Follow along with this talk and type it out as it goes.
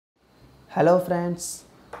Hello friends.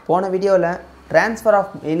 போன வீடியோல transfer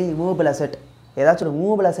of any movable asset ஏதாச்சும் ஒரு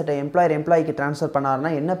movable asset employee ட்ரான்ஸ்ஃபர் பண்ணாருன்னா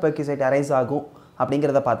என்ன perquisite arise ஆகும்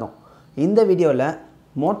அப்படிங்கறத பார்த்தோம். இந்த வீடியோல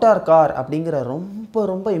மோட்டார் கார் அப்படிங்கற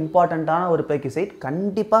ரொம்ப இம்பார்ட்டன்ட்டான ஒரு perquisite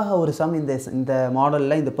கண்டிப்பா ஒரு சம் இந்த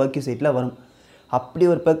மாடல்ல இந்த perquisiteல வரும். அப்படி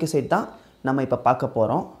ஒரு perquisite தான் நம்ம இப்ப பார்க்க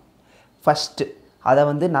போறோம். ஃபர்ஸ்ட் அத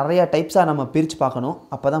வந்து நிறைய டைப்ஸா நம்ம பிரிச்சு பார்க்கணும்.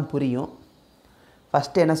 அப்பதான் புரியும்.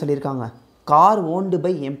 ஃபர்ஸ்ட் என்ன சொல்லிருக்காங்க? Car owned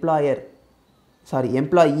by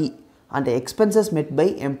employee and expenses met by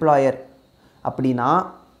employer. அப்படினா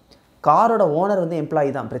காரோட ஓனர் வந்து எம்ப்ளாயி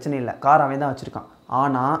தான், பிரச்சனை இல்லை, கார் அவன் தான் வச்சிருக்கான்.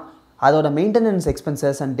 ஆனால் அதோட மெயின்டெனன்ஸ்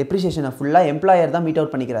எக்ஸ்பென்சஸ் அண்ட் டெப்ரிசியேஷனை ஃபுல்லாக எம்ப்ளாயர் தான் மீட்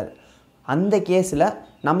அவுட் பண்ணிக்கிறாரு. அந்த கேஸில்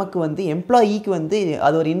நமக்கு வந்து எம்ப்ளாயிக்கு வந்து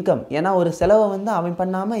அது ஒரு இன்கம். ஏன்னா ஒரு செலவை வந்து அவன்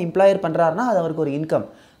பண்ணாமல் எம்ப்ளாயர் பண்ணுறாருனா அது அவருக்கு ஒரு இன்கம்.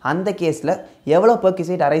 அந்த கேஸில் எவ்வளோ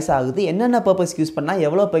perquisite அரைஸ் ஆகுது, என்னென்ன பர்பஸ்க்கு யூஸ் பண்ணால்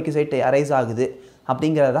எவ்வளோ perquisite அரைஸ் ஆகுது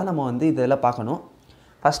அப்படிங்கிறத நம்ம வந்து இதில் பார்க்கணும்.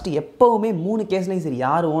 ஃபஸ்ட்டு எப்போவுமே 3 கேஸ்லையும் சரி,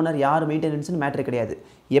 யார் ஓனர் யார் மெயின்டெனன்ஸ்னு மேட்ரு கிடையாது.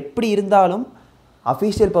 எப்படி இருந்தாலும்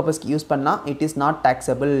அஃபிஷியல் பர்பஸ்க்கு யூஸ் பண்ணால் it is not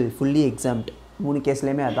taxable, fully exempt. 3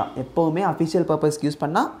 கேஸ்லையுமே அதுதான். எப்போவுமே அஃபிஷியல் பர்பஸ்க்கு யூஸ்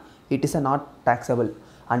பண்ணால் it is not taxable.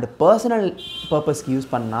 And personal பர்பஸ்க்கு யூஸ்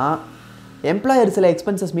பண்ணால் எம்ப்ளாயர் சில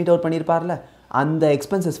எக்ஸ்பென்சஸ் மீட் அவுட் பண்ணியிருப்பார்ல, அந்த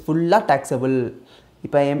எக்ஸ்பென்சஸ் ஃபுல்லாக டாக்ஸபிள்.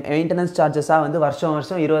 இப்போ மெயின்டெனன்ஸ் சார்ஜஸாக வந்து வருஷம்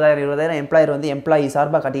 20,000 எம்ப்ளாயர் வந்து எம்ப்ளாயி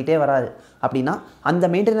சார்பாக கட்டிகிட்டே வராது. அப்படின்னா அந்த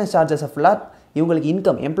மெயின்டெனன்ஸ் சார்ஜஸை ஃபுல்லாக இவங்களுக்கு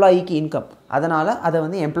இன்கம், எம்ப்ளாயிக்கு இன்கம். அதனால் அதை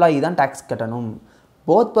வந்து எம்ப்ளாயி தான் டேக்ஸ் கட்டணும்.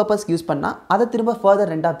 போத் பர்பஸ்க்கு யூஸ் பண்ணால் அதை திரும்ப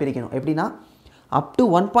ஃபர்தர் ரெண்டாக பிரிக்கணும். எப்படின்னா அப் டு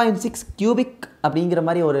 1.6 கியூபிக் அப்படிங்கிற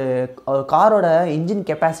மாதிரி ஒரு காரோட இன்ஜின்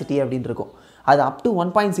கெப்பாசிட்டி அப்படின்னு இருக்கும். அது அப் டு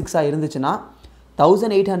 1.6 இருந்துச்சுன்னா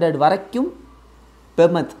 1800 வரைக்கும்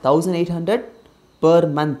per month, 1800 per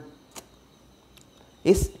month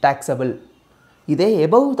is taxable. இதே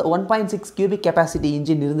எபவ் 1.6 கியூபிக் கெப்பாசிட்டி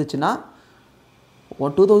இன்ஜின் இருந்துச்சுன்னா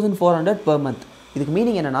 2400 பெர் மந்த். இதுக்கு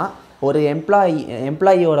மீனிங் என்னென்னா, ஒரு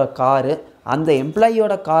எம்ப்ளாயியோட காரு, அந்த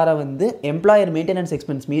எம்ப்ளாயியோட காரை வந்து employer maintenance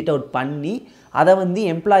expense meet out பண்ணி அதை வந்து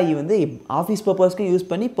எம்ப்ளாயி வந்து ஆஃபீஸ் பர்பஸ்க்கும் யூஸ்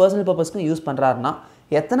பண்ணி பர்சனல் பர்பஸ்க்கும் யூஸ் பண்ணுறாருன்னா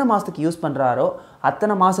எத்தனை மாதத்துக்கு யூஸ் பண்ணுறாரோ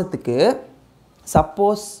அத்தனை மாதத்துக்கு,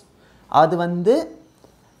 சப்போஸ் அது வந்து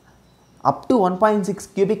அப் டு 1.6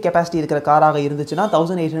 கியூபிக் கெப்பாசிட்டி இருக்கிற காராக இருந்துச்சுன்னா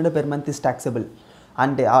 1800 per month is taxable.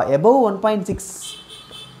 And above 1.6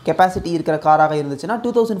 capacity இருக்கிற காராக இருந்துச்சுன்னா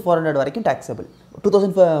 2400 வரைக்கும் taxable.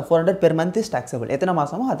 2400 per month is taxable. எத்தனை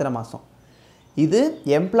மாதமோ அத்தனை மாதம். இது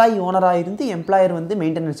எம்ப்ளாயி ஓனராக இருந்து எம்ப்ளாயர் வந்து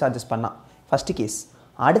மெயின்டெனன்ஸ் சார்ஜஸ் பண்ணால் ஃபஸ்ட்டு கேஸ்.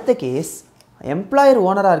 அடுத்த கேஸ், எம்ப்ளாயர்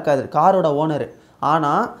ஓனராக இருக்காது, காரோட ஓனர்,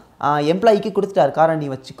 ஆனால் எம்ப்ளாயிக்கு கொடுத்துட்டார் காரை நீ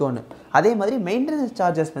வச்சுக்கோன்னு. அதே மாதிரி மெயின்டெனன்ஸ்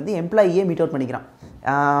சார்ஜஸ் வந்து எம்ப்ளாயியே மீட் அவுட் பண்ணிக்கிறான்.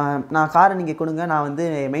 நான் காரை நீங்கள் கொடுங்க, நான் வந்து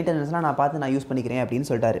மெயின்டெனன்ஸ்லாம் நான் பார்த்து நான் யூஸ் பண்ணிக்கிறேன் அப்படின்னு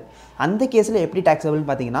சொல்லிட்டாரு. அந்த கேஸில் எப்படி டாக்ஸபிள்னு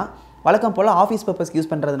பார்த்தீங்கன்னா, வழக்கம் போல் ஆஃபீஸ் பர்பஸ்க்கு யூஸ்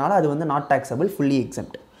பண்ணுறதுனால அது வந்து not taxable, fully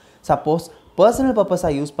exempt. Suppose personal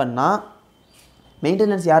பர்பஸாக use பண்ணால்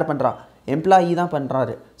மெயின்டெனன்ஸ் யார் பண்ணுறா, எம்ப்ளாயி தான்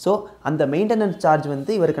பண்ணுறாரு. ஸோ அந்த மெயின்டெனன்ஸ் சார்ஜ்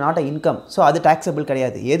வந்து இவருக்கு நாட் இன்கம். ஸோ அது டாக்ஸபிள்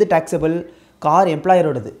கிடையாது. எது டாக்ஸபிள்? கார்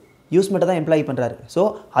எம்ப்ளாயரோடது, யூஸ் மட்டும் தான் எம்ப்ளாயி பண்ணுறாரு. ஸோ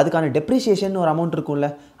அதுக்கான டெப்ரிசியேஷன் ஒரு அமௌண்ட் இருக்கும்ல,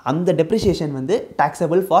 அந்த டெப்ரிசியேஷன் வந்து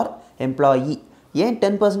டாக்ஸபிள் ஃபார் எம்ப்ளாயி. ஏன்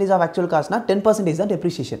 10% ஆஃப் ஆக்சுவல் காஸ்ட்னா 10% தான்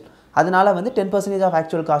டெப்ரிசியேஷன். அதனால் வந்து 10% ஆஃப்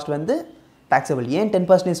ஆக்சுவல் காஸ்ட் வந்து டாக்ஸபிள். ஏன்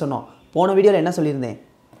 10% சொன்னோம்? போன வீடியோவில் என்ன சொல்லியிருந்தேன்?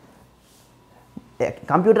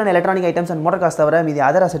 Computer and electronic items and motor cost தவிர மீதி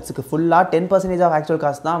அதர் அசெட்ஸுக்கு ஃபுல்லாக 10% ஆஃப் ஆக்சுவல்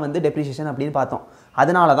காஸ்ட் தான் வந்து டெப்ரிசியேஷன் அப்படின்னு பார்த்தோம்.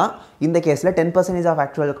 அதனால தான் இந்த கேஸில் 10% ஆஃப்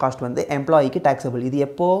ஆக்சுவல் காஸ்ட் வந்து எம்ப்ளாயிக்கு டாக்ஸபிள். இது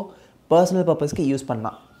எப்போது? பர்சனல் பர்பஸ்க்கு யூஸ்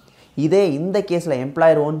பண்ணலாம். இதே இந்த கேஸில்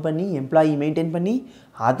எம்ப்ளாயர் ஓன் பண்ணி எம்ப்ளாயி மெயின்டைன் பண்ணி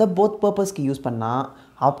அதை போத் பர்பஸ்க்கு யூஸ் பண்ணால்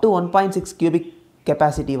அப் டு 1.6 கியூபிக்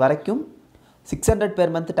கெப்பாசிட்டி வரைக்கும் 600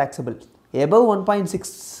 per month taxable. Above 1.6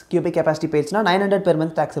 cubic capacity போயிடுச்சுன்னா 900 per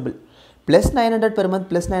month taxable. Plus 900 per month,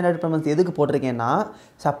 plus 900 per month எதுக்கு போட்டிருக்கேன்னா,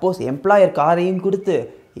 சப்போஸ் எம்ப்ளாயர் காரையும் கொடுத்து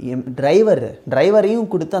டிரைவரையும்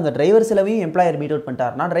கொடுத்து அந்த டிரைவர் செலவையும் எம்ப்ளாயர் மீட் அவுட்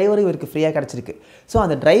பண்ணிட்டாருன்னா டிரைவரும் இவருக்கு ஃப்ரீயாக கிடச்சிருக்கு. ஸோ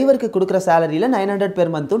அந்த டிரைவருக்கு கொடுக்குற சேலரியில் 900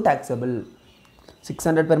 per மந்த்தும் taxable.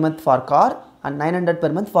 600 per month for car and 900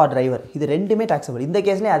 per month for driver. இது ரெண்டுமே டாக்ஸபிள். இந்த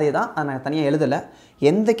கேஸ்லேயே அதே தான், நான் தனியாக எழுதலை.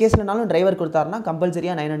 எந்த கேஸ்லனாலும் டிரைவர் கொடுத்தாருன்னா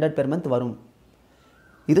கம்பல்சரியாக 900 பெர் மந்த் வரும்.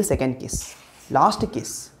 இது செகண்ட் கேஸ். லாஸ்ட்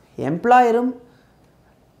கேஸ், எம்ப்ளாயரும்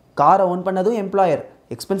காரை ஓன் பண்ணதும் எம்ப்ளாயர்,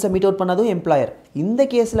 எக்ஸ்பென்ஸை மீட் அவுட் பண்ணதும் எம்ப்ளாயர். இந்த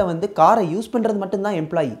கேஸில் வந்து காரை யூஸ் பண்ணுறது மட்டும்தான்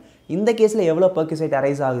எம்ப்ளாயி. இந்த கேஸில் எவ்வளோ perquisite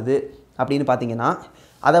அரைஸ் ஆகுது அப்படின்னு பார்த்தீங்கன்னா,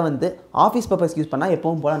 அதை வந்து ஆஃபீஸ் பர்பஸ் யூஸ் பண்ணால்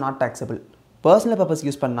எப்பவும் போல் not taxable. Personal purpose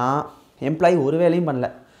use பண்ணால் எம்ப்ளாயி ஒரு வேலையும் பண்ணல,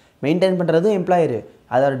 மெயின்டைன் பண்ணுறதும் எம்ப்ளாயரு,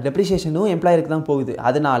 அதோட டெப்ரிசியேஷனும் எம்ப்ளாயருக்கு தான் போகுது.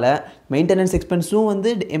 அதனால் மெயின்டெனன்ஸ் எக்ஸ்பென்ஸும்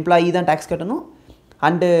வந்து எம்ப்ளாயி தான் டேக்ஸ் கட்டணும்,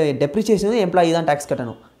 அண்டு டெப்ரிசியேஷனும் எம்ப்ளாயி தான் டேக்ஸ்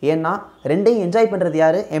கட்டணும். ஏன்னா ரெண்டையும் என்ஜாய் பண்ணுறது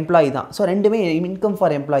யார்? எம்ப்ளாயி தான். ஸோ ரெண்டுமே இன்கம்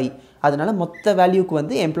ஃபார் எம்ப்ளாயி. அதனால் மொத்த வேல்யூக்கு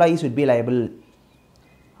வந்து எம்ப்ளாயி ஷுட் பி லயபிள்.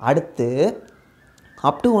 அடுத்து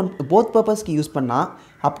அப் டு போத் பர்பஸ்க்கு யூஸ் பண்ணால்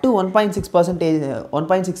அப் டு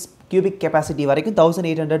 1.6 cubic capacity வரைக்கும்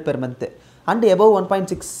 1800 per month and above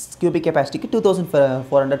 1.6 cubic capacity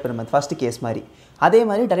 2400 per month first case மாதிரி. அதே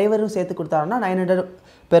மாதிரி டிரைவரும் சேர்த்து கொடுத்தாருன்னா 900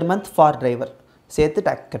 per month ஃபார் டிரைவர் சேர்த்து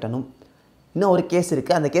டேக்ஸ் கட்டணும். இன்னும் ஒரு கேஸ்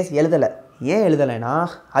இருக்குது, அந்த கேஸ் எழுதலை. ஏன் எழுதலைன்னா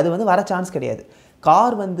அது வந்து வர சான்ஸ் கிடையாது.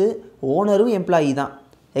 கார் வந்து ஓனரும் எம்ப்ளாயி தான்,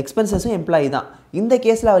 எக்ஸ்பென்சஸும் எம்ப்ளாயி தான். இந்த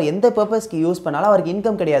கேஸில் அவர் எந்த பர்பஸ்க்கு யூஸ் பண்ணாலும் அவருக்கு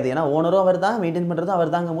இன்கம் கிடையாது. ஏன்னா ஓனரும் அவர் தான், மெயின்டைன் பண்ணுறதும்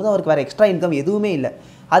அவர் தாங்கும் போது அவருக்கு வேறு எக்ஸ்ட்ரா இன்கம் எதுவுமே இல்லை.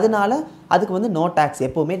 அதனால அதுக்கு வந்து நோ டேக்ஸ்,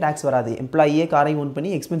 எப்போவுமே டேக்ஸ் வராது. எம்ப்ளாயியே காரை ஓன்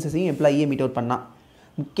பண்ணி எக்ஸ்பென்சஸையும் எம்ப்ளாயியே மீட் அவுட் பண்ணால்.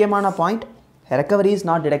 முக்கியமான point, recovery is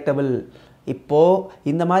not deductible. இப்போது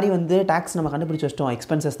இந்த மாதிரி வந்து டேக்ஸ் நம்ம கண்டுபிடிச்சி வச்சிட்டோம்,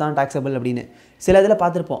 எக்ஸ்பென்சஸ் தான் டேக்ஸபிள் அப்படின்னு. சில இதில்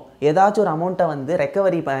பார்த்துருப்போம், ஏதாச்சும் ஒரு அமௌண்ட்டை வந்து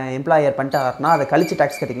ரெக்கவரி எம்ப்ளாயர் பண்ணிட்டாருன்னா அதை கழிச்சு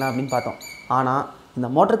டேக்ஸ் கட்டிக்கலாம் அப்படின்னு பார்த்தோம். ஆனால் இந்த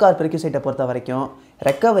மோட்டர் கார் பெர்க்யூசைட்டை பொறுத்த வரைக்கும்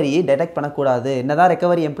ரெக்கவரியை டிடெக்ட் பண்ணக்கூடாது. என்ன தான்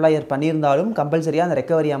ரெக்கவரி எம்ப்ளாயர் பண்ணியிருந்தாலும் கம்பல்சரியாக அந்த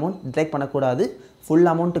ரெக்கவரி அமௌண்ட் டிடெக்ட் பண்ணக்கூடாது. ஃபுல்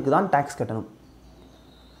அமௌண்ட்டுக்கு தான் டேக்ஸ் கட்டணும்.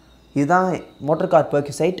 இதுதான் மோட்டர் கார்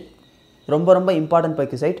பெர்க்யூசைட், ரொம்ப ரொம்ப இம்பார்ட்டன்ட்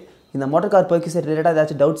பெர்க்யூசைட். இந்த மோட்டர் கார் பெர்க்யூசைட் ரிலேட்டடாக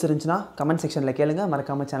ஏதாச்சும் டவுட்ஸ் இருந்துச்சுன்னா கமெண்ட் செக்ஷனில் கேளுங்க.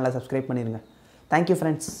 மறக்காமல் சேனலை சப்ஸ்கிரைப் பண்ணிடுங்க. Thank you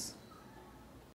friends.